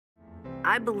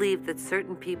I believe that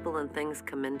certain people and things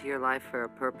come into your life for a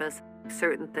purpose.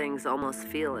 Certain things almost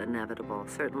feel inevitable.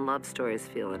 Certain love stories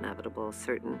feel inevitable.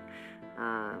 Certain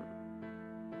uh,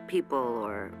 people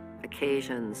or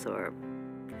occasions or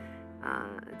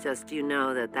just you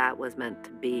know that that was meant to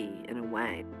be in a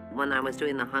way. When I was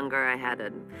doing The Hunger, I had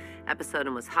an episode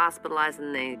and was hospitalized,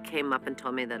 and they came up and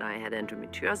told me that I had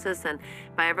endometriosis, and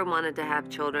if I ever wanted to have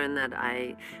children that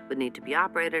I would need to be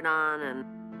operated on, and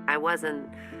I wasn't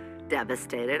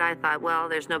devastated. I thought, well,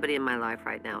 there's nobody in my life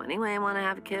right now anyway I want to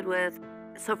have a kid with.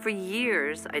 So for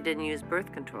years, I didn't use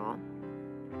birth control,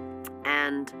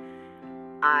 and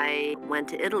I went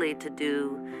to Italy to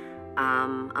do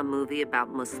a movie about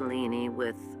Mussolini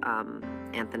with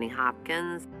Anthony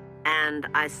Hopkins. And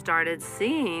I started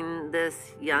seeing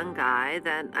this young guy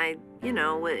that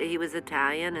he was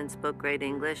Italian and spoke great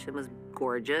English and was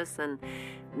gorgeous and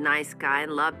nice guy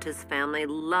and loved his family,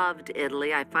 loved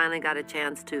Italy. I finally got a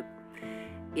chance to,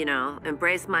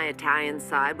 embrace my Italian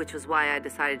side, which was why I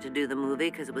decided to do the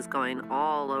movie, because it was going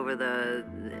all over the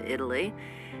Italy.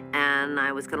 And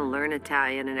I was going to learn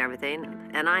Italian and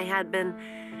everything. And I had been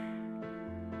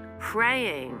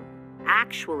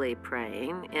actually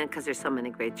praying, and because there's so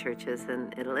many great churches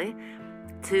in Italy,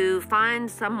 to find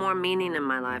some more meaning in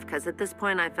my life, because at this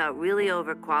point I felt really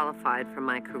overqualified for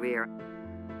my career.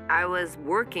 I was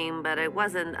working, but it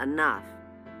wasn't enough,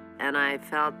 and I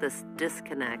felt this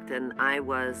disconnect, and I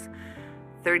was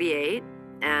 38,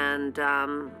 and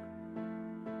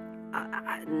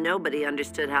nobody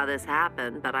understood how this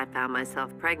happened, but I found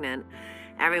myself pregnant.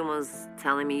 Everyone was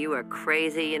telling me, you are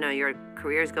crazy, your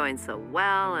career's going so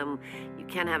well, and you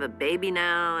can't have a baby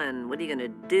now, and what are you gonna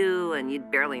do? And you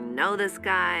barely know this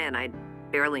guy, and I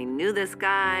barely knew this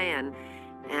guy, and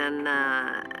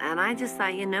I just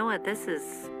thought, you know what, this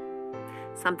is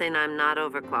something I'm not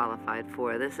overqualified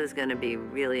for. This is gonna be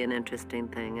really an interesting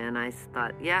thing. And I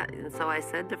thought, yeah, and so I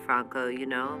said to Franco,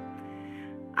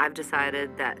 I've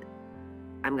decided that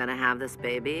I'm gonna have this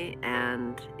baby,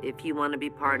 and if you wanna be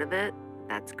part of it,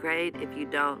 that's great. If you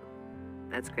don't,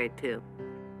 that's great too.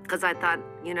 Because I thought,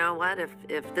 you know what,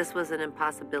 if this was an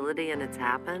impossibility and it's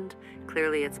happened,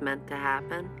 clearly it's meant to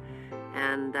happen,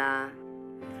 and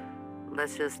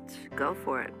let's just go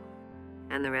for it.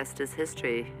 And the rest is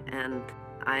history, and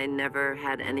I never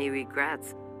had any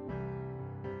regrets.